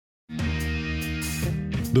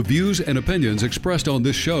The views and opinions expressed on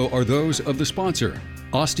this show are those of the sponsor,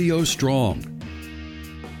 OsteoStrong.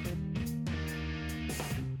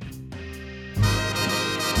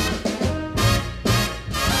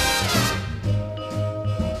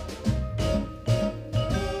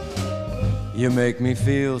 You make me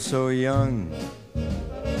feel so young.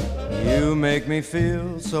 You make me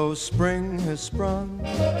feel so spring has sprung.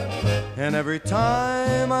 And every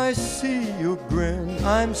time I see you grin,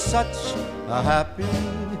 I'm such a happy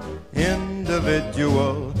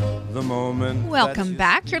individual. The moment. Welcome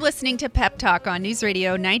back. You're listening to Pep Talk on News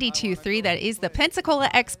Radio 92.3. That is the Pensacola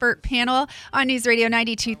Expert Panel on News Radio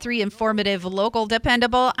 92.3. Informative, local,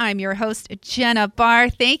 dependable. I'm your host, Jenna Barr.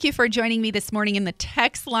 Thank you for joining me this morning in the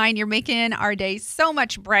text line. You're making our day so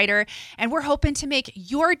much brighter, and we're hoping to make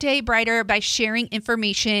your day brighter by sharing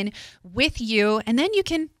information with you, and then you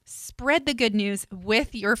can spread the good news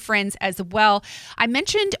with your friends as well. I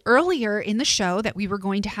mentioned earlier in the show that we were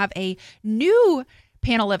going to have a new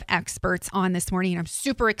panel of experts on this morning, and I'm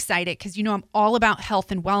super excited because you know I'm all about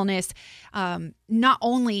health and wellness, not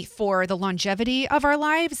only for the longevity of our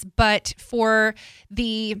lives, but for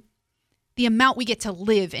the amount we get to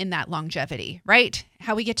live in that longevity, right?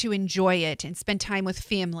 How we get to enjoy it and spend time with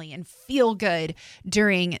family and feel good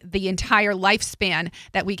during the entire lifespan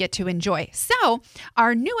that we get to enjoy. So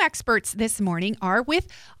our new experts this morning are with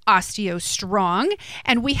OsteoStrong,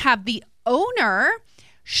 and we have the owner,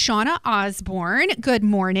 Shauna Osborne. Good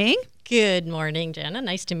morning. Good morning, Jenna.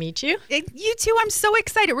 Nice to meet you. You too. I'm so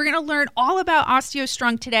excited. We're going to learn all about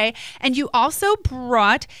OsteoStrong today. And you also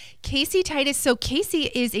brought Casey Titus. So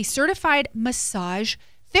Casey is a certified massage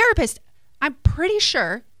therapist. I'm pretty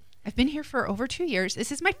sure I've been here for over 2 years.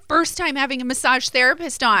 This is my first time having a massage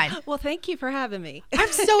therapist on. Well, thank you for having me.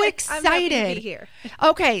 I'm so excited. I'm happy to be here.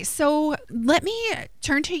 Okay, so let me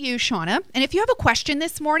turn to you, Shauna. And if you have a question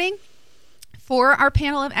this morning for our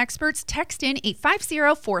panel of experts, text in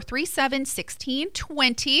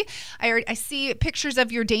 850-437-1620. I see pictures of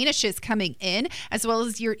your Danishes coming in, as well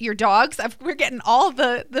as your dogs. We're getting all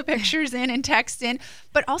the pictures in and text in.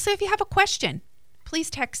 But also, if you have a question, please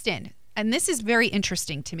text in. And this is very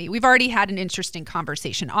interesting to me. We've already had an interesting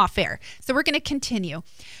conversation off air, so we're going to continue.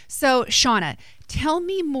 So, Shauna, tell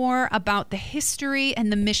me more about the history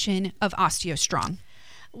and the mission of OsteoStrong.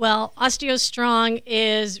 Well, OsteoStrong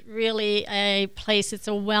is really a place, it's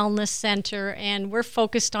a wellness center, and we're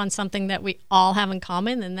focused on something that we all have in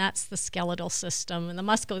common, and that's the skeletal system and the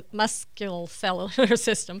musculocellular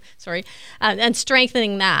system, and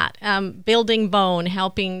strengthening that, building bone,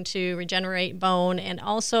 helping to regenerate bone, and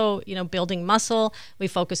also, building muscle. We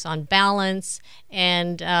focus on balance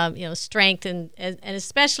and, strength, and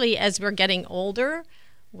especially as we're getting older,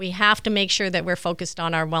 we have to make sure that we're focused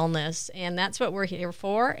on our wellness, and that's what we're here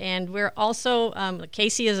for. And we're also,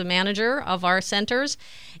 Casey is a manager of our centers,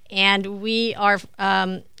 and we are,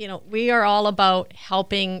 we are all about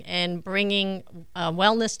helping and bringing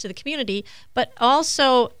wellness to the community, but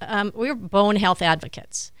also we're bone health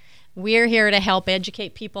advocates. We're here to help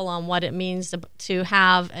educate people on what it means to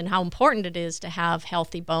have and how important it is to have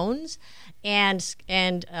healthy bones and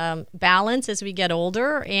balance as we get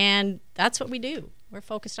older, and that's what we do. We're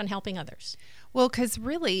focused on helping others. Well, because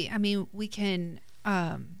really, we can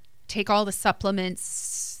take all the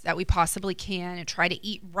supplements that we possibly can and try to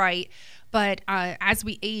eat right. But as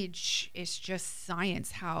we age, it's just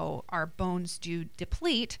science how our bones do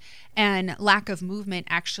deplete, and lack of movement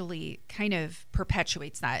actually kind of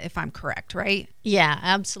perpetuates that, if I'm correct, right? Yeah,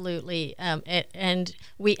 absolutely. And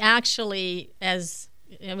we actually, as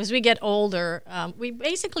we get older, we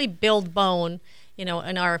basically build bone, in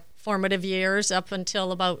our formative years up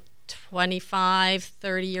until about 25,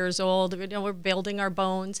 30 years old. We're building our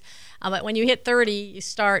bones. But when you hit 30, you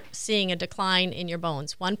start seeing a decline in your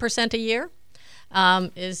bones. 1% a year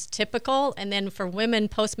is typical. And then for women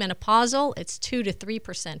postmenopausal, it's 2 to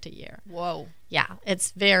 3% a year. Whoa. Yeah,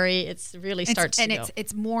 it's really starts to go.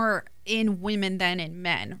 It's more in women than in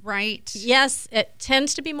men, right? Yes, it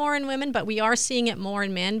tends to be more in women, but we are seeing it more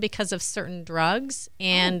in men because of certain drugs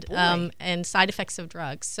and side effects of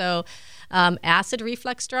drugs. So acid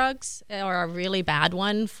reflux drugs are a really bad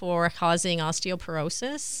one for causing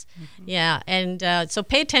osteoporosis. Mm-hmm. Yeah, and so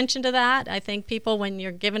pay attention to that. I think people, when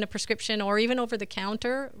you're given a prescription or even over the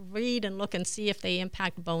counter, read and look and see if they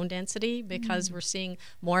impact bone density, because we're seeing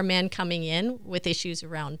more men coming in with issues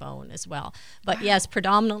around bone as well. But yes,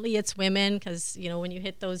 predominantly it's women, because when you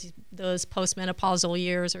hit those postmenopausal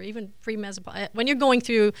years or even premenopausal, when you're going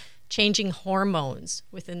through changing hormones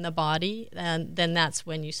within the body, then that's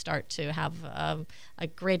when you start to have a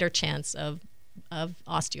greater chance of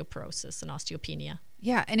osteoporosis and osteopenia.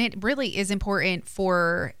 Yeah, and it really is important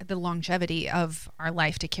for the longevity of our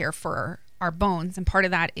life to care for our bones. And part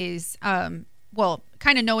of that is,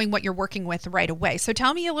 kind of knowing what you're working with right away. So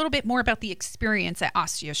tell me a little bit more about the experience at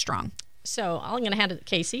OsteoStrong. So I'm going to hand it to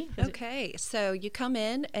Casey. Okay, so you come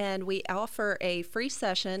in and we offer a free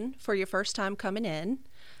session for your first time coming in.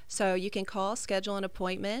 So you can call, schedule an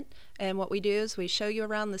appointment, and what we do is we show you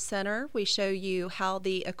around the center. We show you how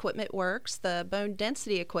the equipment works, the bone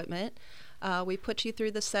density equipment. We put you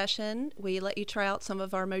through the session. We let you try out some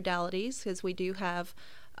of our modalities because we do have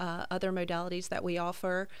other modalities that we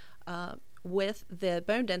offer with the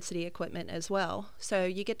bone density equipment as well. So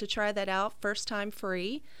you get to try that out first time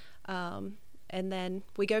free, and then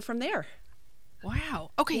we go from there.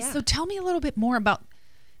 Wow. Okay, Yeah. so tell me a little bit more about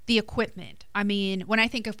the equipment. I mean, when I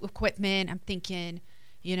think of equipment, I'm thinking,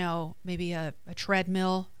 maybe a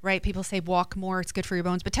treadmill, right? People say walk more, it's good for your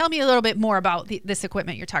bones. But tell me a little bit more about this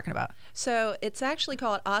equipment you're talking about. So it's actually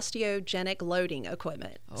called osteogenic loading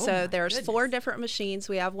equipment. Oh, So my there's goodness. 4 different machines.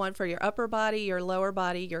 We have one for your upper body, your lower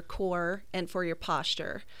body, your core, and for your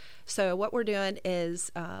posture. So what we're doing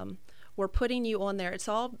is we're putting you on there. It's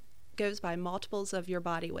all goes by multiples of your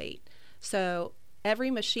body weight. So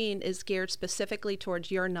every machine is geared specifically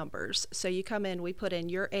towards your numbers. So you come in, we put in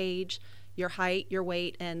your age, your height, your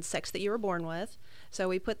weight, and sex that you were born with. So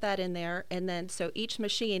we put that in there, and then so each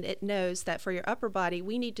machine, it knows that for your upper body,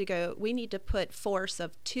 we need to put force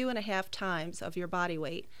of 2.5 times of your body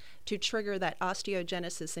weight to trigger that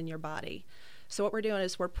osteogenesis in your body. So what we're doing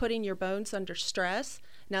is we're putting your bones under stress.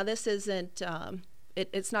 Now this isn't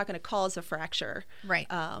it's not going to cause a fracture. Right.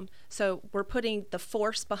 So we're putting the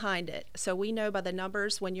force behind it. So we know by the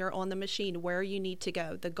numbers when you're on the machine where you need to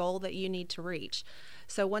go, the goal that you need to reach.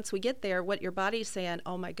 So once we get there, what your body's saying,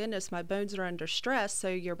 oh my goodness, my bones are under stress. So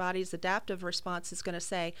your body's adaptive response is going to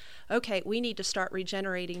say, okay, we need to start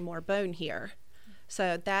regenerating more bone here.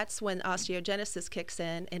 So that's when osteogenesis kicks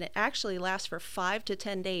in, and it actually lasts for 5 to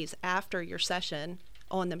 10 days after your session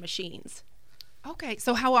on the machines. Okay,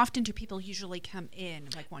 so how often do people usually come in?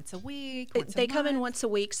 Like once a week? They come in once a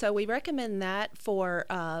week, so we recommend that for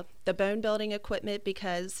the bone building equipment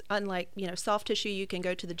because unlike soft tissue, you can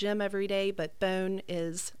go to the gym every day, but bone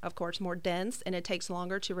is of course more dense and it takes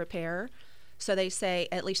longer to repair. So they say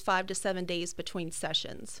at least 5 to 7 days between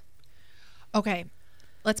sessions. Okay,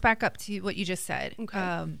 let's back up to what you just said.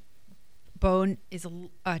 Okay. Bone is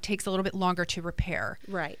takes a little bit longer to repair.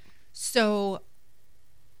 Right. So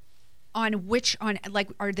are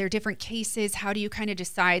there different cases? How do you kind of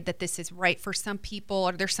decide that this is right for some people?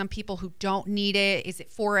 Are there some people who don't need it? Is it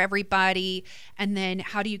for everybody? And then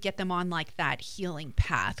how do you get them on like that healing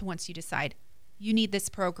path once you decide you need this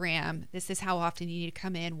program? This is how often you need to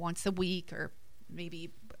come in, once a week, or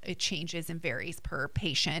maybe it changes and varies per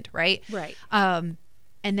patient, right? Right.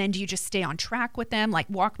 And then do you just stay on track with them? Like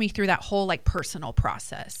walk me through that whole like personal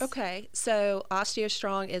process. Okay, so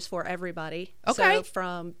OsteoStrong is for everybody. Okay. So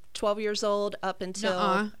from 12 years old up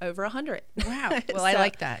until over 100. Wow. Well, I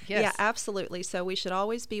like that. Yes. Yeah, absolutely. So we should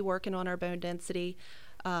always be working on our bone density.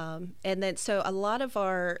 And then so a lot of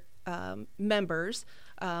our members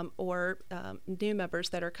or new members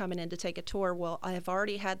that are coming in to take a tour will have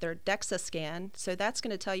already had their DEXA scan. So that's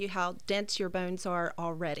going to tell you how dense your bones are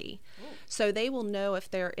already. Ooh. So they will know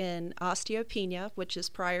if they're in osteopenia, which is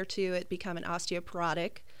prior to it becoming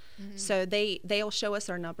osteoporotic. Mm-hmm. So they'll show us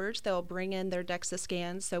our numbers. They'll bring in their DEXA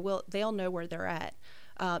scans. So they'll know where they're at.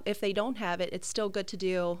 If they don't have it, it's still good to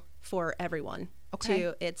do for everyone.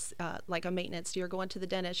 Okay. It's like a maintenance. You're going to the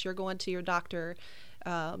dentist. You're going to your doctor.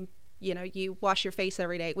 You wash your face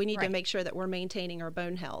every day. We need to make sure that we're maintaining our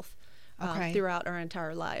bone health throughout our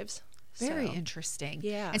entire lives. Very interesting.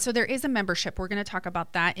 Yeah. And so there is a membership. We're going to talk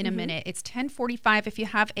about that in a minute. It's 10:45. If you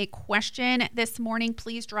have a question this morning,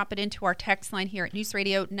 please drop it into our text line here at News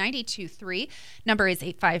Radio 92.3. Number is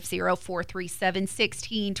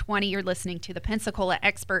 850-437-1620. You're listening to the Pensacola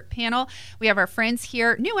Expert Panel. We have our friends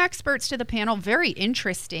here, new experts to the panel. Very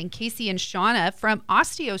interesting. Casey and Shauna from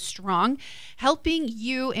OsteoStrong, helping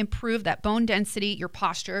you improve that bone density, your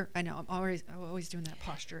posture. I know I'm always doing that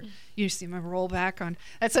posture. You see my roll back on.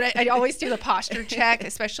 That's what I always do, the posture check,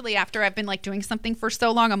 especially after I've been like doing something for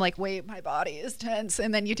so long. I'm like, wait, my body is tense.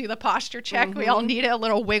 And then you do the posture check. Mm-hmm. We all need a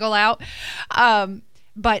little wiggle out.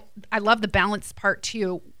 But I love the balance part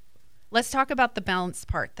too. Let's talk about the balance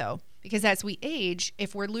part though, because as we age,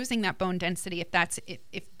 if we're losing that bone density, if that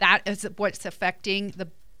is what's affecting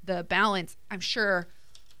the balance, I'm sure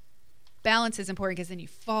balance is important because then you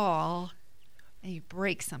fall and you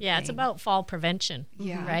break something. Yeah, it's about fall prevention,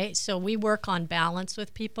 right? So we work on balance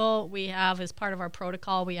with people. We have, as part of our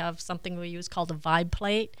protocol, we have something we use called a vibe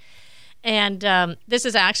plate. And this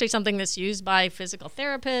is actually something that's used by physical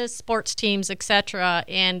therapists, sports teams, etc.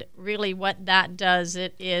 And really what that does,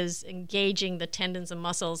 it is engaging the tendons and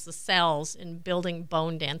muscles, the cells, in building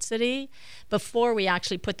bone density before we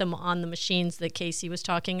actually put them on the machines that Casey was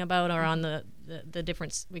talking about, or on the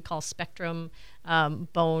different, we call spectrum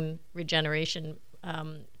bone regeneration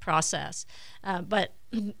process. But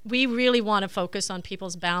we really want to focus on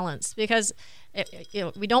people's balance, because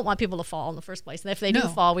we don't want people to fall in the first place. And if they do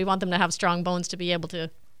fall, we want them to have strong bones to be able to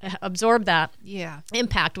absorb that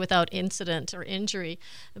impact without incident or injury.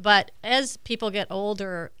 But as people get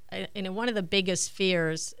older, one of the biggest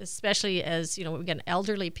fears, especially as we get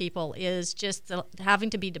elderly people, is just having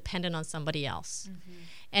to be dependent on somebody else. Mm-hmm.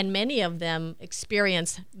 And many of them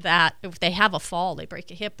experience that if they have a fall, they break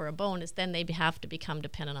a hip or a bone, is then they have to become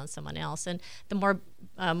dependent on someone else. And the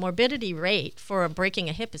morbidity rate for breaking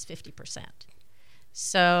a hip is 50%.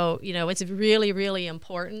 So, it's really, really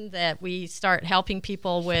important that we start helping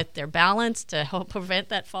people with their balance to help prevent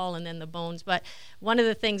that fall, and then the bones. But one of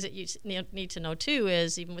the things that you need to know too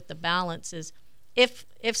is, even with the balance, is if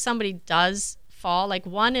somebody does fall, like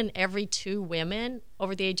 1 in every 2 women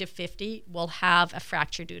over the age of 50 will have a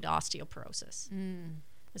fracture due to osteoporosis.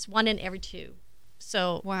 It's 1 in every 2.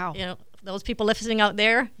 So, wow. Those people listening out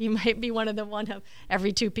there, you might be one of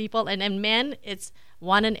every 2 people. And in men, it's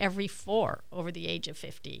 1 in every 4 over the age of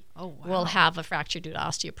 50 will have a fracture due to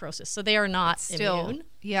osteoporosis. So they are not immune.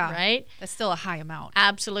 Yeah. Right? That's still a high amount.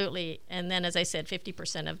 Absolutely. And then, as I said,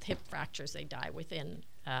 50% of hip fractures, they die within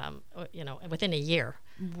a year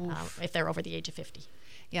if they're over the age of 50.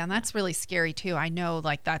 Yeah, and that's really scary too. I know,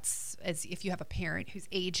 that's as if you have a parent who's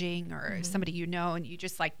aging, or somebody and you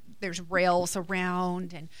just there's rails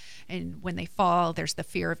around, and when they fall, there's the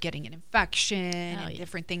fear of getting an infection and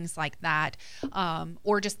different things like that,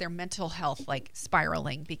 or just their mental health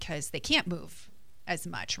spiraling because they can't move as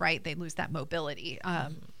much, right? They lose that mobility,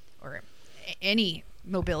 or any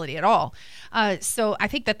mobility at all. So I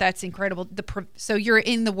think that's incredible. So you're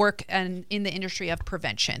in the work and in the industry of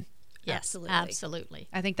prevention. Yes, absolutely.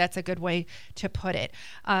 I think that's a good way to put it.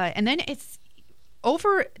 And then it's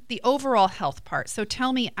over the overall health part. So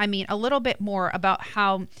tell me, a little bit more about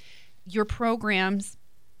how your programs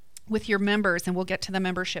with your members, and we'll get to the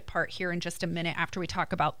membership part here in just a minute after we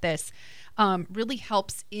talk about this, really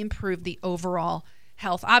helps improve the overall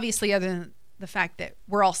health. Obviously, other than the fact that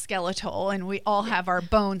we're all skeletal and we all have our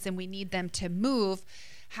bones and we need them to move,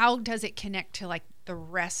 how does it connect to the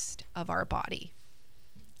rest of our body?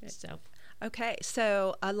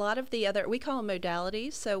 So a lot of the other, we call them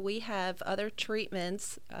modalities. So we have other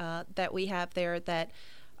treatments that we have there that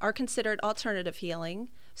are considered alternative healing.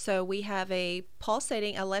 So we have a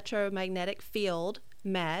pulsating electromagnetic field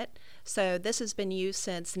mat. So this has been used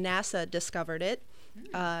since NASA discovered it.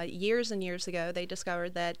 Years and years ago, they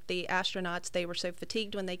discovered that the astronauts, they were so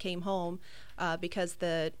fatigued when they came home because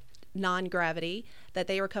the non-gravity, that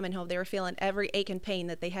they were coming home, they were feeling every ache and pain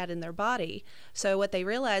that they had in their body. So what they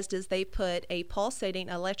realized is they put a pulsating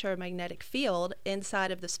electromagnetic field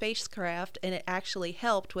inside of the spacecraft, and it actually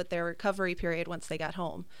helped with their recovery period once they got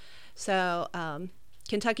home. So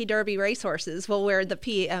Kentucky Derby racehorses will wear the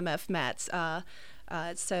PEMF mats.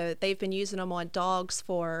 So they've been using them on dogs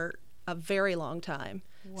for a very long time.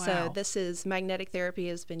 Wow. So this is magnetic therapy,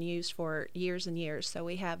 has been used for years and years. So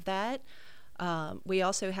we have that. We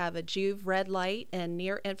also have a Juve red light and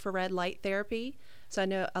near infrared light therapy. So I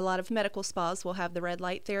know a lot of medical spas will have the red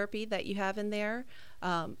light therapy that you have in there.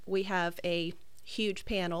 We have a huge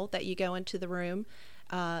panel that you go into the room,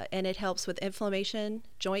 and it helps with inflammation,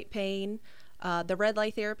 joint pain. The red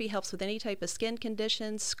light therapy helps with any type of skin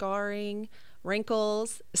conditions, scarring,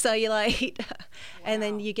 wrinkles, cellulite. And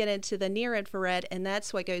then you get into the near infrared, and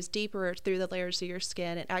that's what goes deeper through the layers of your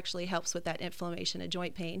skin. It actually helps with that inflammation and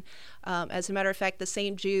joint pain. As a matter of fact, the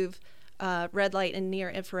same Juve red light and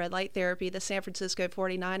near infrared light therapy, the San Francisco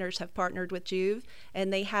 49ers have partnered with Juve,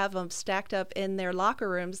 and they have them stacked up in their locker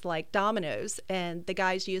rooms like dominoes, and the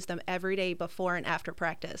guys use them every day before and after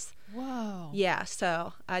practice. Whoa. Yeah,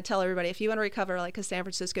 so I tell everybody, if you want to recover like a San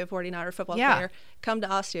Francisco 49er football player, come to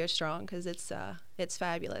OsteoStrong, because it's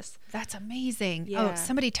fabulous. That's amazing. Yeah. Oh,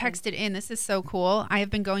 somebody texted in. This is so cool. I have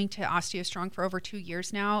been going to OsteoStrong for over 2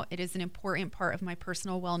 years now. It is an important part of my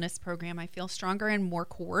personal wellness program. I feel stronger and more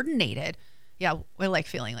coordinated. Yeah, I like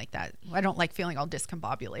feeling like that. I don't like feeling all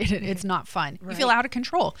discombobulated. It's not fun. Right. You feel out of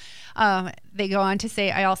control. They go on to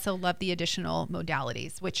say, I also love the additional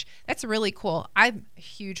modalities, which that's really cool. I'm a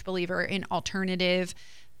huge believer in alternative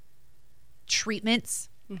treatments,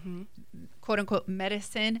 quote unquote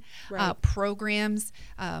medicine, programs,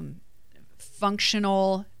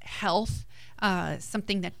 functional health,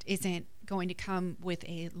 something that isn't going to come with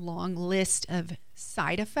a long list of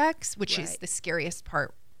side effects, which is Right. the scariest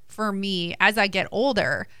part for me as I get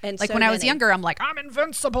older. And like so when I was many. younger, I'm like, I'm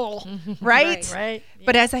invincible, right? Right.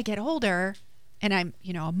 But as I get older and I'm,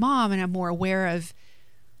 a mom and I'm more aware of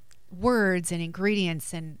words and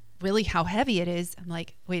ingredients and really how heavy it is, I'm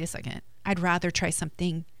like, wait a second. I'd rather try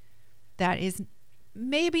something that is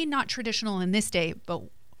maybe not traditional in this day, but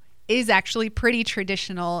is actually pretty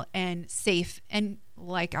traditional and safe and,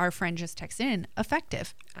 like our friend just texted in,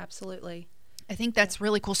 effective. Absolutely. I think that's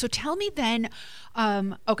really cool. So tell me then,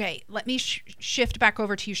 okay, let me shift back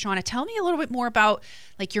over to you, Shauna. Tell me a little bit more about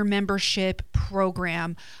like your membership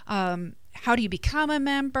program. How do you become a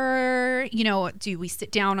member? Do we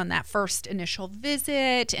sit down on that first initial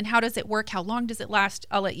visit, and how does it work? How long does it last?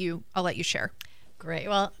 I'll let you share. Great.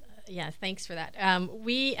 Well, yeah, thanks for that.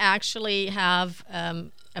 We actually have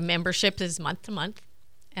a membership that is month to month.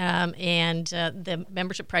 And the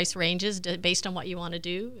membership price ranges based on what you want to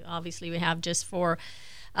do. Obviously, we have just for,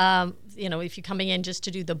 if you're coming in just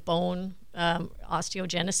to do the bone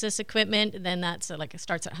osteogenesis equipment, then that's it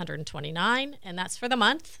starts at $129, and that's for the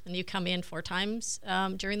month. And you come in 4 times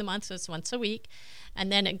during the month, so it's once a week. And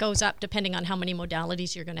then it goes up depending on how many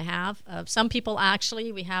modalities you're going to have. Some people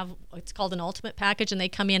actually, we have it's called an ultimate package, and they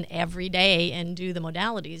come in every day and do the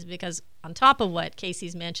modalities, because on top of what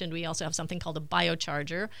Casey's mentioned, we also have something called a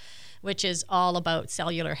biocharger, which is all about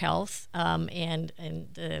cellular health and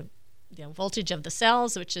the voltage of the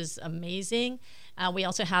cells, which is amazing. We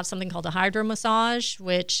also have something called a hydro massage,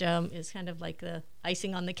 which is kind of like the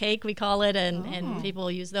icing on the cake, we call it, and people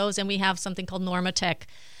use those. And we have something called Normatec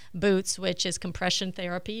boots, which is compression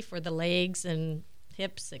therapy for the legs and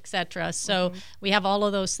hips, etc. So we have all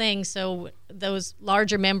of those things. So those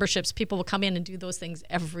larger memberships, people will come in and do those things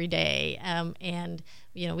every day, and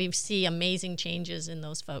we see amazing changes in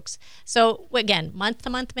those folks. So again,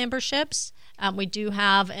 month-to-month memberships. We do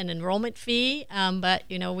have an enrollment fee, but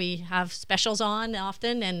we have specials on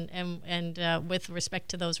often, and with respect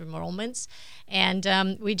to those enrollments,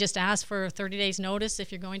 and we just ask for 30 days notice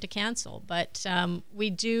if you're going to cancel. But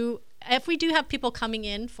if we do have people coming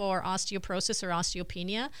in for osteoporosis or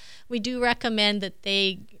osteopenia, we do recommend that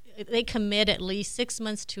they commit at least 6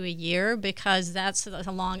 months to a year, because that's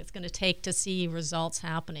how long it's going to take to see results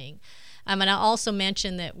happening. And I also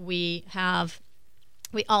mentioned that we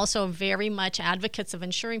also very much advocates of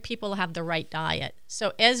ensuring people have the right diet.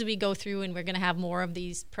 So as we go through, and we're going to have more of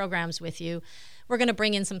these programs with you, we're going to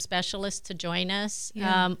bring in some specialists to join us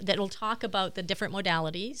that will talk about the different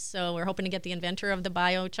modalities. So we're hoping to get the inventor of the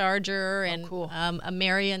biocharger and a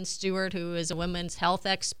Marion Stewart, who is a women's health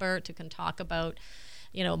expert, who can talk about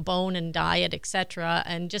bone and diet, etc.,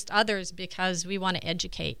 and just others, because we want to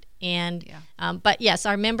educate. And but yes,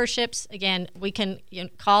 our memberships, again, we can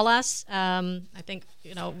call us. I think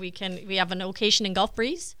we have a location in Gulf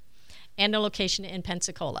Breeze and a location in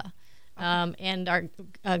Pensacola. And our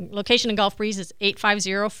location in Gulf Breeze is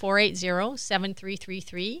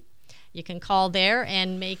 850-480-7333. You can call there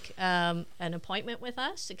and make an appointment with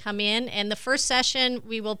us to come in. And the first session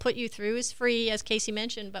we will put you through is free, as Casey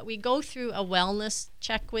mentioned, but we go through a wellness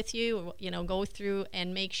check with you, go through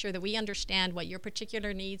and make sure that we understand what your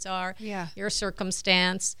particular needs are, your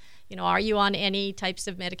circumstance. Are you on any types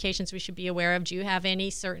of medications we should be aware of? Do you have any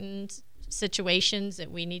certain situations that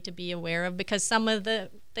we need to be aware of? Because some of the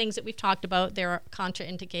things that we've talked about, there are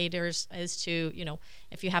contraindicators as to,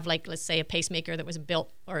 if you have, like, let's say a pacemaker that was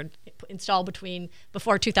built or installed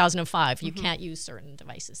before 2005, you can't use certain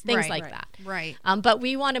devices, things like that. Right. But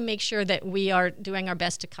we want to make sure that we are doing our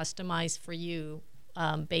best to customize for you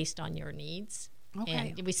based on your needs.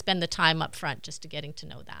 Okay. And we spend the time up front just to getting to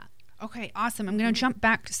know that. Okay, awesome. I'm going to jump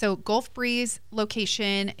back. So Gulf Breeze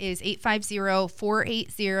location is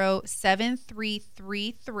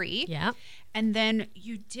 850-480-7333. Yeah. And then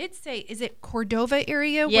you did say, is it Cordova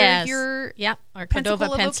area Yes. where you're or Cordova,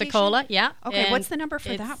 Pensacola. location? Yeah. Okay, And what's the number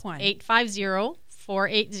for that one?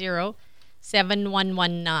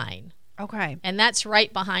 850-480-7119. Okay. And that's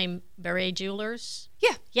right behind Beret Jewelers.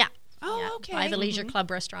 Yeah. Yeah. Oh, Yeah, okay. by the Leisure Club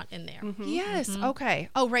restaurant in there. Yes. Okay.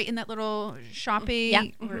 Oh, right in that little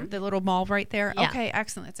shopping, or the little mall right there. Yeah. Okay,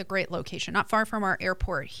 excellent. It's a great location, not far from our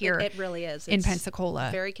airport here It really is. in It's Pensacola.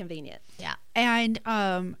 very convenient. Yeah. And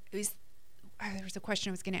there was a question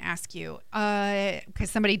I was going to ask you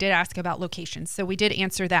because somebody did ask about locations. So we did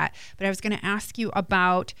answer that. But I was going to ask you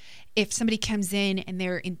about if somebody comes in and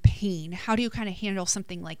they're in pain, how do you kind of handle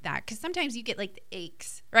something like that? Because sometimes you get like the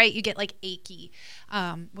aches, right? You get like achy,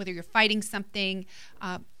 whether you're fighting something.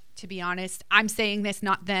 To be honest, I'm saying this,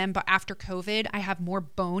 not them, but after COVID, I have more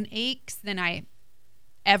bone aches than I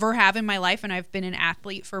ever have in my life, and I've been an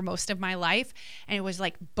athlete for most of my life, and it was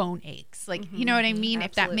like bone aches. Like, you know what I mean? Absolutely.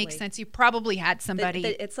 If that makes sense, you probably had somebody.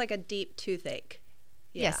 It's like a deep toothache.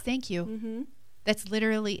 Yeah. Yes, thank you. That's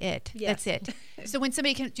literally it. Yes. That's it. So when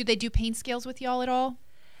somebody do they do pain scales with y'all at all?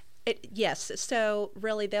 Yes. So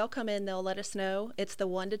really, they'll come in, they'll let us know. It's the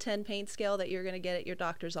 1 to 10 pain scale that you're going to get at your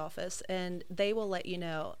doctor's office, and they will let you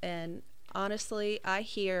know. And honestly, I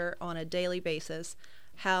hear on a daily basis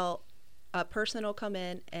how a person will come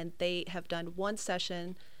in and they have done one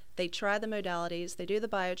session, they try the modalities, they do the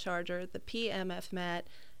biocharger, the PMF mat,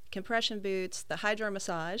 compression boots, the hydro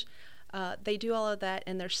massage. They do all of that.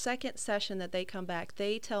 In their second session that they come back,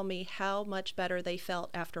 they tell me how much better they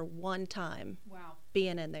felt after one time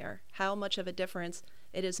being in there, how much of a difference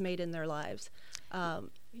it has made in their lives.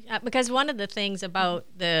 Because one of the things about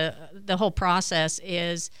the whole process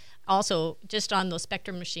is also just on those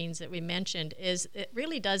Spectrum machines that we mentioned is it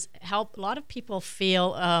really does help a lot of people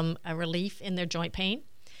feel a relief in their joint pain.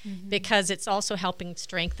 Because it's also helping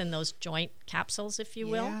strengthen those joint capsules, if you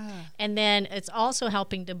will. And then it's also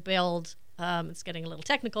helping to build, it's getting a little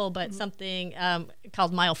technical, but something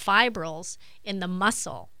called myofibrils in the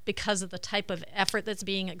muscle because of the type of effort that's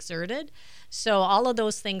being exerted. So all of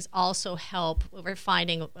those things also help. We're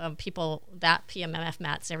finding people, that PMF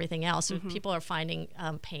mats, everything else, people are finding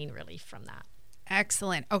pain relief from that.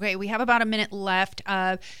 Excellent. Okay, we have about a minute left.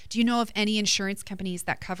 Do you know of any insurance companies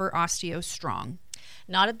that cover OsteoStrong?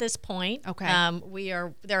 Not at this point. Okay.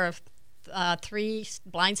 There are 3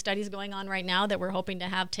 blind studies going on right now that we're hoping to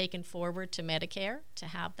have taken forward to Medicare to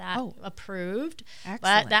have that approved. Excellent.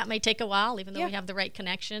 But that may take a while, even though we have the right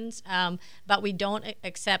connections. But we don't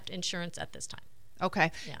accept insurance at this time.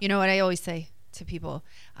 Okay. Yeah. You know what I always say to people?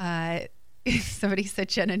 Somebody said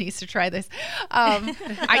Jenna needs to try this.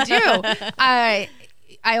 I do. I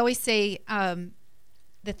always say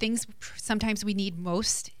the things sometimes we need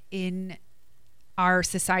most in our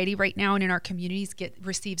society right now and in our communities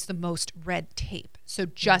receives the most red tape. So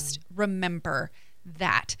just remember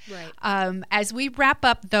that. Right. As we wrap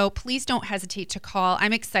up, though, please don't hesitate to call.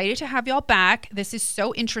 I'm excited to have y'all back. This is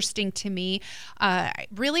so interesting to me.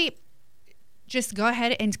 Really, just go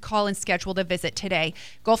ahead and call and schedule the visit today.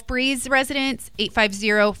 Gulf Breeze residents,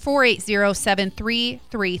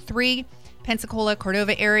 850-480-7333. Pensacola,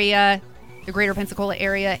 Cordova area, the greater Pensacola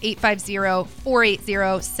area,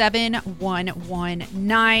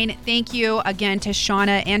 850-480-7119. Thank you again to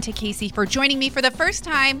Shauna and to Casey for joining me for the first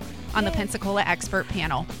time on the Pensacola Expert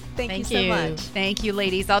Panel. Thank you so much. Thank you,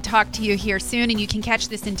 ladies. I'll talk to you here soon, and you can catch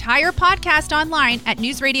this entire podcast online at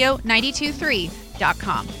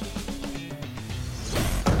newsradio923.com.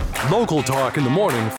 Local Talk in the morning